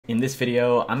In this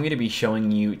video, I'm going to be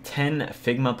showing you 10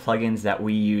 Figma plugins that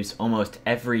we use almost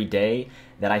every day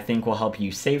that I think will help you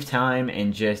save time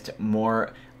and just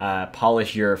more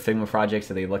polish your Figma projects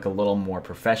so they look a little more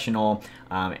professional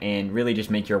and really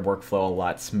just make your workflow a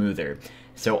lot smoother.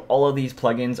 So all of these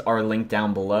plugins are linked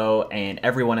down below and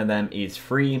every one of them is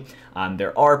free.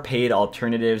 There are paid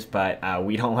alternatives, but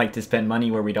we don't like to spend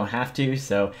money where we don't have to.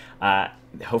 So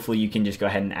hopefully you can just go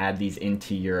ahead and add these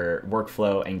into your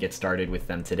workflow and get started with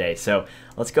them today. So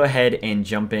let's go ahead and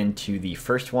jump into the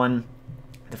first one.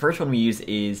 The first one we use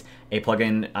is a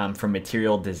plugin from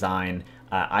Material Design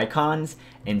icons,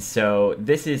 and so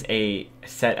this is a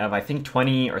set of I think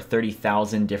 20 or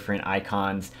 30,000 different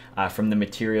icons from the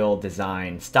Material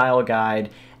Design style guide.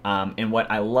 And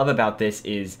what I love about this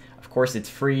is, of course, it's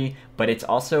free, but it's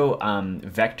also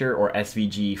vector or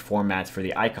SVG formats for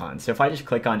the icons. So if I just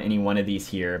click on any one of these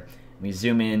here, we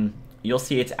zoom in, you'll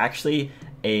see it's actually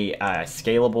a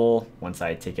scalable, once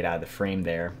I take it out of the frame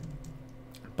there,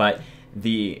 but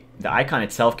the icon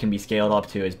itself can be scaled up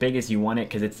to as big as you want it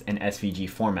because it's an SVG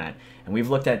format. And we've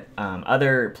looked at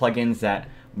other plugins that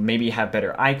maybe have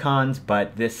better icons,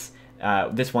 but this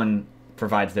one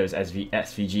provides those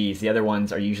SVGs. The other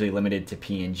ones are usually limited to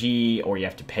PNG, or you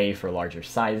have to pay for larger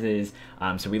sizes.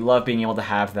 So we love being able to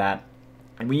have that.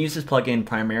 And we use this plugin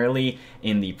primarily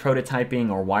in the prototyping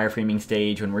or wireframing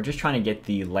stage when we're just trying to get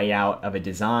the layout of a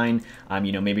design.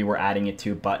 Maybe we're adding it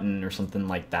to a button or something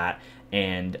like that.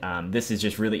 And this is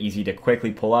just really easy to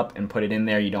quickly pull up and put it in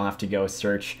there. You don't have to go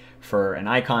search for an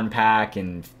icon pack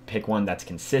and pick one that's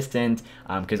consistent,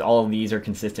 because all of these are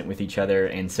consistent with each other.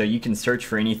 And so you can search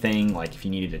for anything, like if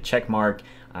you needed a check mark,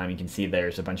 you can see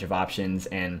there's a bunch of options.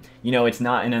 And it's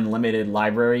not an unlimited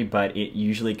library, but it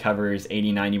usually covers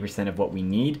 80–90% of what we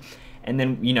need. And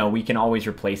then, we can always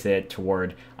replace it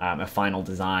toward a final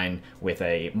design with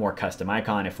a more custom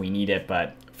icon if we need it,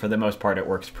 but for the most part, it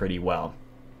works pretty well.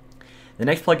 The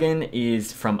next plugin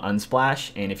is from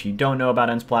Unsplash, and if you don't know about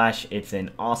Unsplash, it's an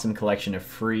awesome collection of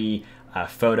free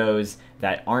photos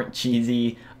that aren't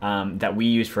cheesy, that we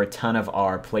use for a ton of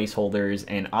our placeholders,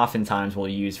 and oftentimes we'll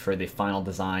use for the final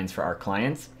designs for our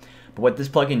clients. But what this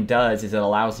plugin does is it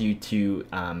allows you to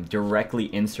directly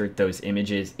insert those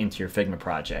images into your Figma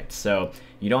project. So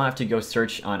you don't have to go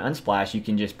search on Unsplash, you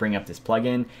can just bring up this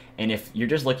plugin, and if you're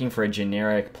just looking for a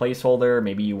generic placeholder,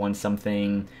 maybe you want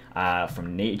something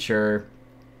from nature,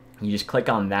 you just click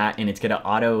on that and it's going to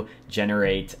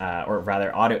auto-generate, or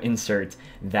rather auto-insert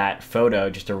that photo,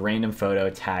 just a random photo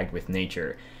tagged with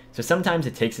nature. So sometimes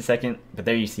it takes a second, but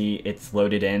there you see it's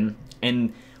loaded in.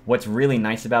 And what's really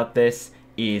nice about this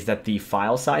is that the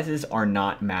file sizes are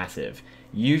not massive.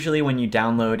 Usually when you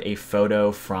download a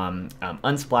photo from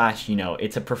Unsplash,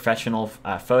 it's a professional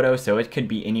photo, so it could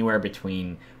be anywhere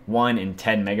between 1 and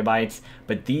 10 megabytes.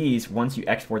 But these, once you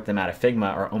export them out of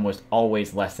Figma, are almost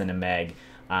always less than a meg.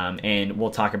 And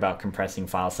we'll talk about compressing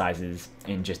file sizes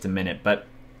in just a minute. But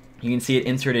you can see it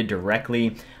inserted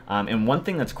directly. And one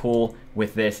thing that's cool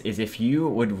with this is if you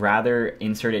would rather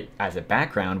insert it as a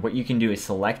background, what you can do is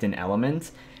select an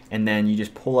element, and then you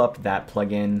just pull up that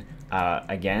plugin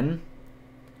again.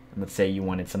 Let's say you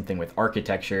wanted something with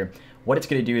architecture. What it's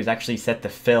going to do is actually set the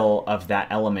fill of that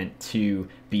element to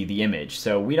be the image.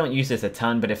 So we don't use this a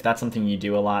ton, but if that's something you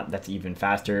do a lot, that's even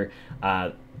faster.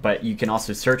 But you can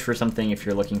also search for something if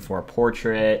you're looking for a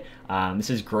portrait. This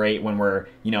is great when we're,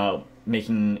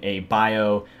 making a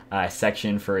bio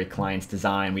section for a client's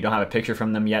design. We don't have a picture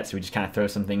from them yet, so we just kind of throw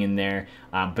something in there,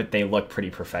 but they look pretty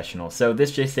professional. So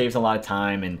this just saves a lot of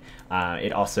time, and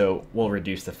it also will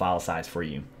reduce the file size for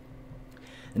you.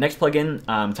 The next plugin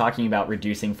talking about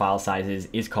reducing file sizes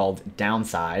is called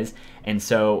Downsize. And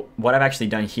so what I've actually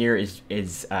done here is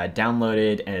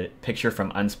downloaded a picture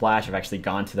from Unsplash. I've actually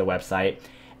gone to the website.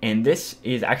 And this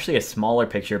is actually a smaller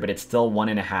picture, but it's still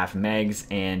 1.5 megs.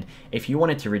 And if you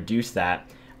wanted to reduce that,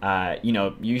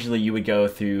 usually you would go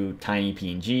through tiny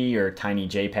PNG or tiny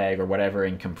JPEG or whatever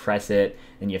and compress it.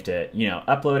 Then you have to,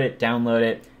 upload it, download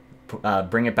it,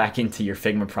 bring it back into your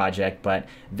Figma project. But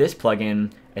this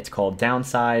plugin, it's called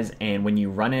Downsize, and when you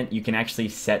run it, you can actually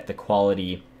set the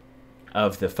quality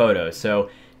of the photo. So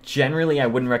generally, I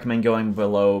wouldn't recommend going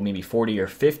below maybe 40 or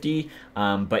 50,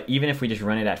 but even if we just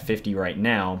run it at 50 right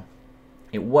now,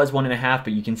 it was 1.5,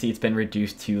 but you can see it's been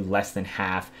reduced to less than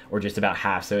half, or just about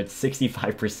half, so it's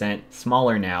 65%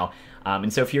 smaller now.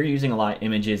 And so if you're using a lot of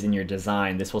images in your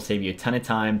design, this will save you a ton of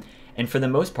time. And for the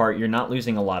most part, you're not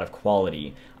losing a lot of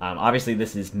quality. Obviously,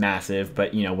 this is massive,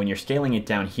 but when you're scaling it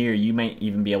down here, you might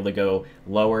even be able to go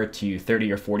lower to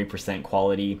 30 or 40%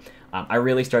 quality. I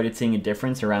really started seeing a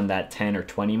difference around that 10 or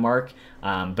 20 mark,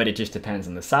 but it just depends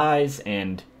on the size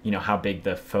and how big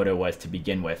the photo was to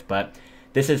begin with. But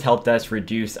this has helped us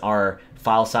reduce our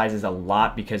file sizes a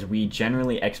lot because we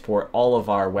generally export all of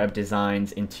our web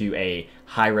designs into a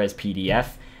high-res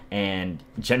PDF, and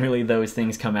generally those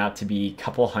things come out to be a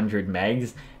couple hundred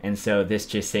megs, and so this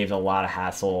just saves a lot of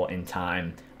hassle and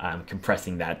time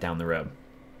compressing that down the road.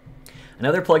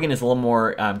 Another plugin is a little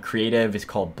more creative. It's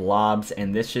called Blobs,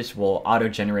 and this just will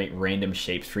auto-generate random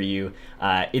shapes for you.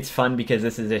 It's fun because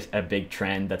this is a big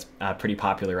trend that's pretty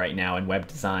popular right now in web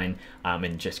design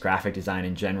and just graphic design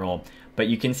in general. But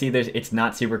you can see it's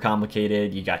not super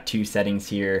complicated. You got 2 settings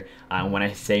here. When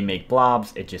I say make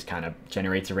blobs, it just kind of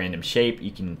generates a random shape.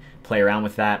 You can play around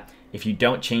with that. If you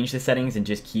don't change the settings and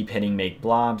just keep hitting make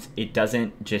blobs, it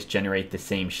doesn't just generate the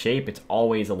same shape. It's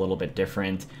always a little bit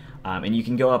different. And you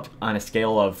can go up on a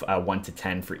scale of 1 to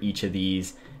 10 for each of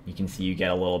these. You can see you get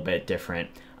a little bit different.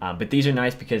 But these are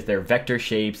nice because they're vector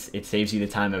shapes. It saves you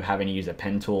the time of having to use a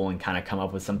pen tool and kind of come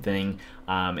up with something.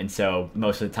 And so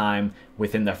most of the time,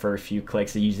 within the first few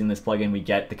clicks of using this plugin, we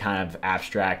get the kind of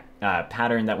abstract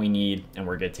pattern that we need, and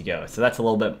we're good to go. So that's a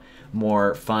little bit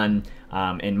more fun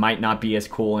and might not be as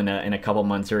cool in a couple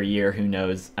months or a year, who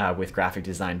knows, with graphic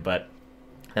design, but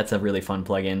that's a really fun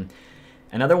plugin.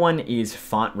 Another one is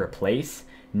Font Replace.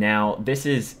 Now, this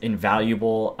is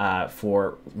invaluable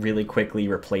for really quickly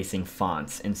replacing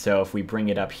fonts. And so if we bring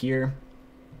it up here,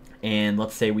 and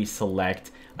let's say we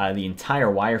select the entire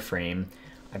wireframe,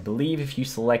 I believe if you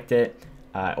select it,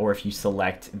 or if you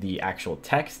select the actual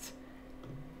text,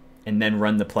 and then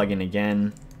run the plugin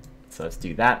again, so let's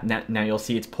do that. Now you'll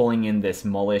see it's pulling in this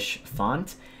mullish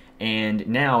font, and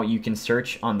now you can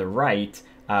search on the right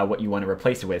what you want to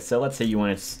replace it with. So let's say you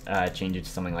want to change it to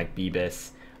something like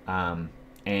Bebas,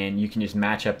 and you can just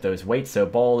match up those weights. So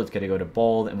bold, it's going to go to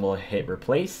bold, and we'll hit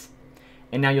replace.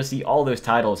 And now you'll see all those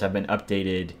titles have been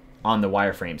updated on the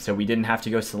wireframe. So we didn't have to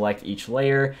go select each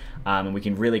layer, and we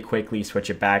can really quickly switch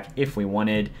it back if we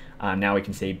wanted. Now we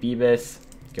can say Bebas,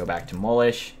 go back to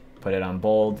mullish, put it on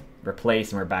bold,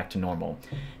 replace, and we're back to normal.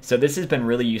 So this has been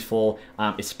really useful,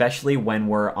 especially when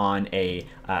we're on a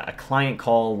client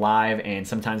call live, and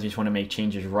sometimes we just want to make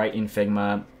changes right in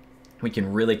Figma. We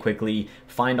can really quickly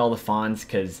find all the fonts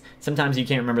because sometimes you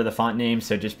can't remember the font name,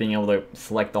 so just being able to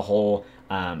select the whole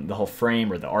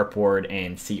frame or the artboard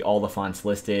and see all the fonts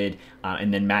listed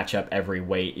and then match up every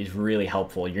weight is really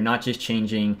helpful. You're not just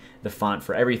changing the font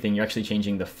for everything, you're actually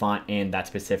changing the font and that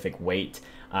specific weight,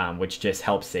 which just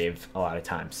helps save a lot of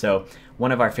time. So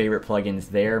one of our favorite plugins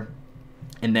there.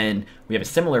 And then we have a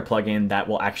similar plugin that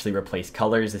will actually replace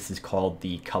colors. This is called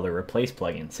the Color Replace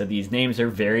plugin. So these names are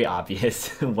very obvious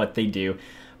what they do,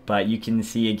 but you can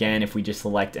see again, if we just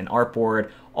select an artboard,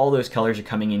 all those colors are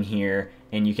coming in here,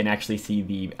 and you can actually see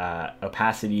the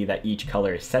opacity that each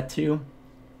color is set to.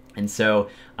 And so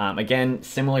again,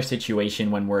 similar situation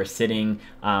when we're sitting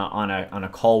on a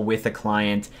call with a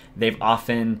client. They've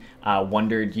often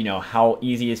wondered, how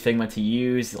easy is Figma to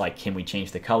use? Like, can we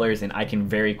change the colors? And I can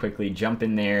very quickly jump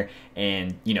in there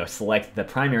and select the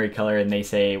primary color. And they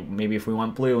say maybe if we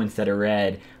want blue instead of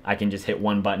red, I can just hit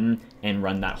one button and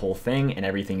run that whole thing, and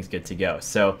everything's good to go.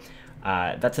 So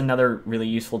that's another really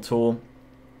useful tool.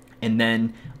 And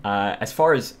then as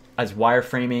far as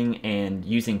wireframing and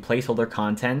using placeholder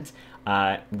content,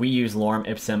 we use Lorem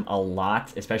Ipsum a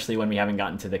lot, especially when we haven't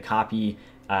gotten to the copy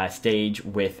stage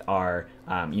with our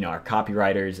our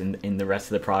copywriters and in the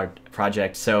rest of the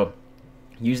project. So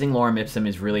using Lorem Ipsum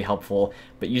is really helpful,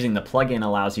 but using the plugin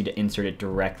allows you to insert it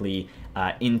directly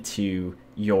into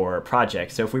your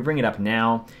project. So if we bring it up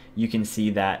now, you can see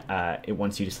that it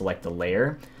wants you to select the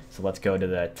layer. So let's go to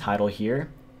the title here,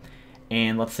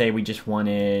 and let's say we just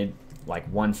wanted like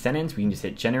one sentence. We can just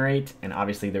hit generate, and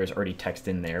obviously there's already text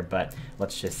in there, but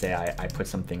let's just say I put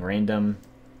something random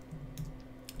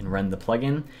and run the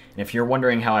plugin. And if you're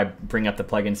wondering how I bring up the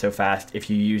plugin so fast, if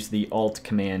you use the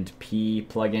Alt-Command-P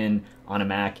plugin on a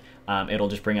Mac, it'll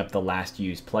just bring up the last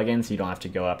used plugin, so you don't have to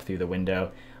go up through the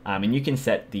window. And you can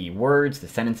set the words, the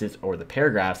sentences, or the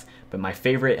paragraphs, but my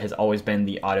favorite has always been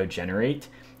the auto-generate.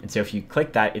 And so if you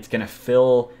click that, it's going to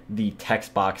fill the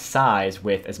text box size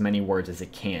with as many words as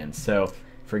it can. So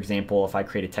for example, if I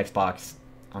create a text box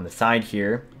on the side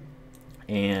here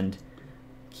and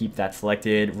keep that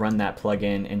selected, run that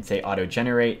plugin and say auto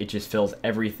generate, it just fills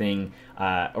everything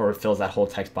or fills that whole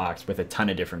text box with a ton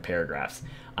of different paragraphs.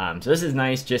 So this is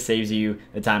nice, just saves you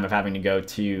the time of having to go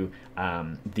to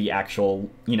the actual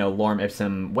Lorem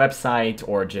Ipsum website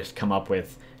or just come up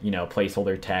with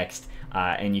placeholder text.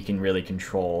 And you can really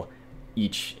control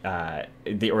each,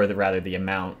 the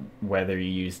amount, whether you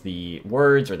use the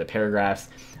words or the paragraphs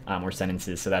or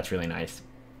sentences. So that's really nice.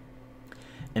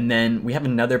 And then we have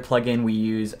another plugin we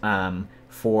use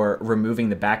for removing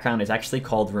the background is actually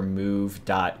called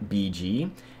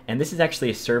Remove.bg. And this is actually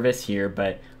a service here,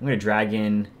 but I'm going to drag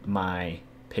in my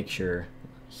picture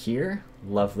here.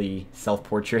 Lovely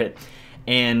self-portrait.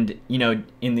 And, you know,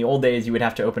 in the old days, you would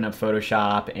have to open up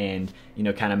Photoshop and, you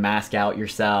know, kind of mask out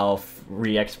yourself,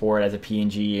 re-export as a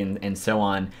PNG and so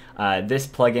on. This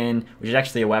plugin, which is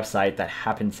actually a website that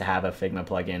happens to have a Figma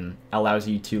plugin, allows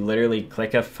you to literally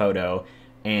click a photo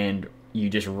and you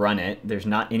just run it. There's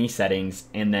not any settings,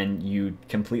 and then you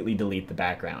completely delete the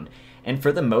background. And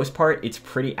for the most part, it's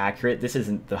pretty accurate. This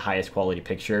isn't the highest quality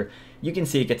picture. You can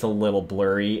see it gets a little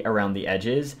blurry around the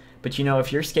edges, but you know,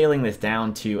 if you're scaling this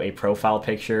down to a profile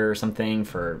picture or something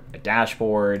for a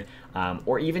dashboard,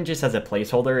 or even just as a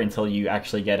placeholder until you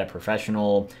actually get a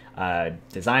professional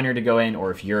designer to go in,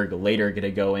 or if you're later going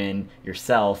to go in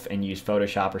yourself and use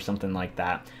Photoshop or something like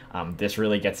that, this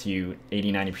really gets you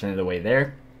 80–90% of the way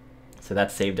there. So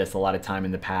that's saved us a lot of time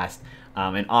in the past.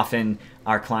 And often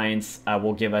our clients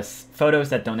will give us photos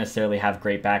that don't necessarily have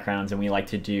great backgrounds, and we like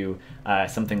to do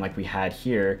something like we had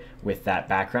here with that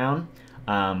background,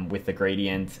 with the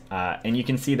gradient. And you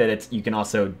can see that you can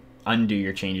also undo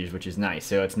your changes, which is nice.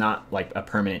 So it's not like a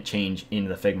permanent change in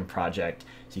the Figma project,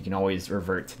 so you can always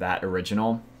revert to that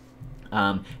original.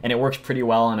 And it works pretty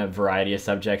well on a variety of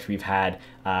subjects. We've had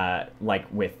like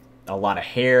with a lot of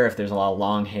hair, if there's a lot of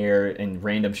long hair and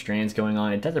random strands going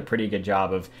on, it does a pretty good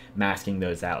job of masking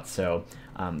those out. So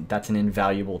that's an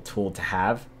invaluable tool to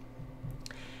have.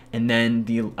 And then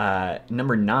the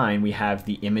number 9, we have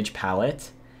the image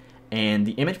palette. And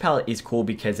the image palette is cool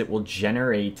because it will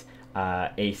generate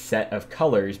a set of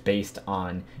colors based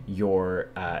on your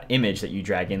image that you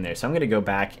drag in there. So I'm going to go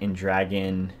back and drag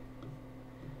in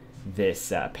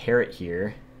this parrot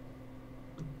here.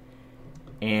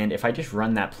 And if I just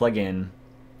run that plugin,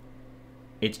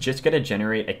 it's just going to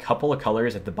generate a couple of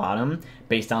colors at the bottom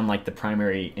based on like the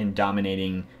primary and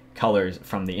dominating colors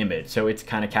from the image. So it's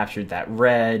kind of captured that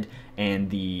red and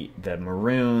the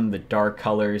maroon, the dark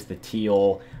colors, the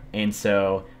teal. And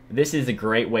so this is a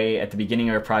great way at the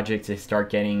beginning of a project to start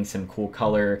getting some cool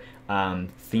color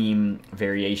theme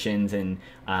variations, and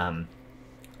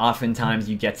oftentimes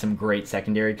you get some great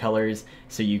secondary colors,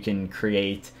 so you can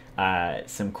create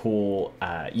some cool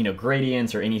you know,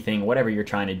 gradients or anything, whatever you're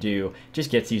trying to do. Just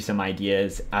gets you some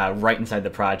ideas right inside the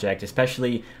project.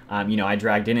 Especially you know, I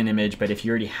dragged in an image, but if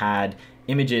you already had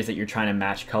images that you're trying to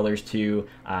match colors to,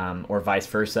 or vice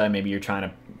versa, maybe you're trying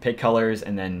to pick colors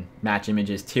and then match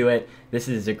images to it, this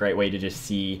is a great way to just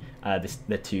see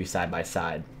the two side by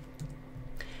side.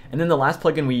 And then the last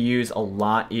plugin we use a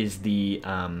lot is the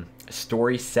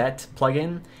Storyset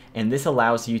plugin, and this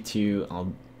allows you to,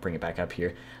 I'll bring it back up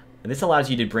here, this allows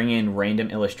you to bring in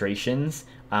random illustrations,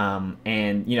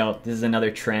 and you know, this is another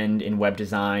trend in web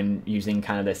design, using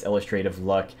kind of this illustrative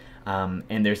look,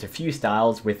 and there's a few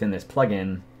styles within this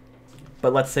plugin,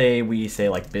 but let's say we say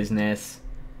like business,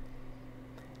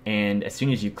 and as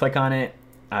soon as you click on it,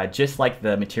 just like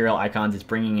the material icons, it's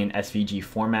bringing in SVG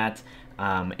format,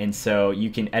 and so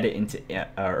you can edit into,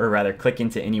 or rather click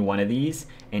into any one of these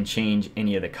and change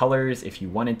any of the colors if you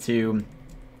wanted to,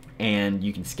 and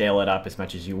you can scale it up as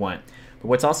much as you want. But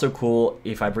what's also cool,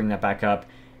 if I bring that back up,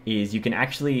 is you can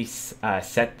actually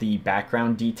set the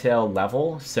background detail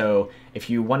level. So if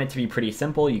you want it to be pretty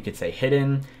simple, you could say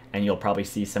hidden, and you'll probably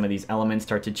see some of these elements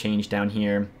start to change down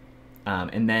here.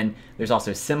 And then there's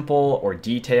also simple or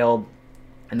detailed,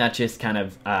 and that just kind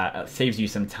of saves you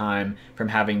some time from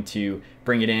having to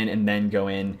bring it in and then go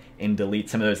in and delete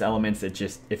some of those elements that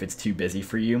just, if it's too busy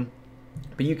for you.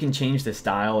 But you can change the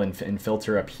style and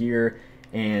filter up here,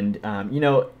 and you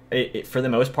know, for the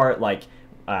most part, like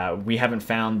we haven't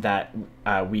found that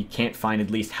we can't find at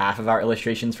least half of our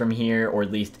illustrations from here, or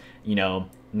at least, you know,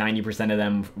 90% of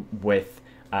them with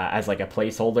as like a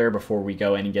placeholder before we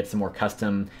go in and get some more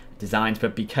custom designs.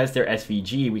 But because they're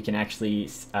SVG, we can actually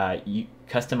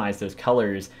customize those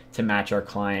colors to match our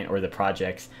client or the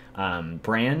project's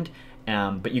brand.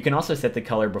 But you can also set the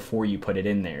color before you put it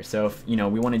in there. So if, you know,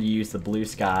 we wanted to use the blue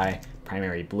sky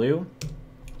primary blue,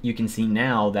 you can see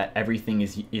now that everything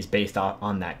is based off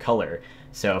on that color.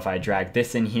 So if I drag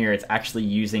this in here, it's actually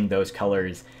using those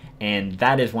colors, and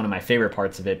that is one of my favorite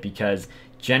parts of it, because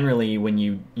generally when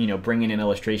you bring in an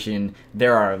illustration,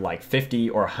 there are like 50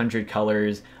 or 100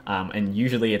 colors, and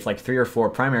usually it's like 3 or 4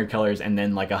 primary colors and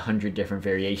then like 100 different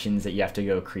variations that you have to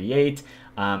go create.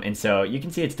 And so you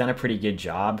can see it's done a pretty good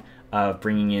job of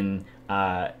bringing in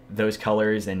those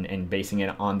colors and basing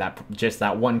it on that, just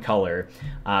that one color.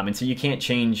 And so you can't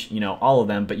change, you know, all of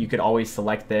them, but you could always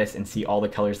select this and see all the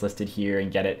colors listed here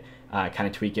and get it, kind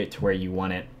of tweak it to where you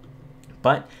want it.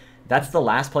 But that's the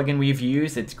last plugin we've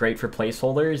used. It's great for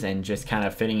placeholders and just kind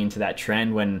of fitting into that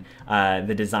trend when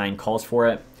the design calls for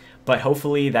it. But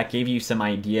hopefully that gave you some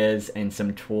ideas and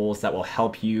some tools that will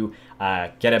help you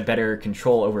get a better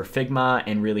control over Figma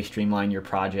and really streamline your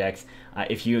projects.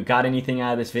 If you got anything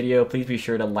out of this video, please be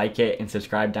sure to like it and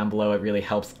subscribe down below. It really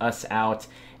helps us out.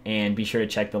 And be sure to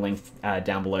check the links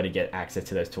down below to get access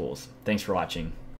to those tools. Thanks for watching.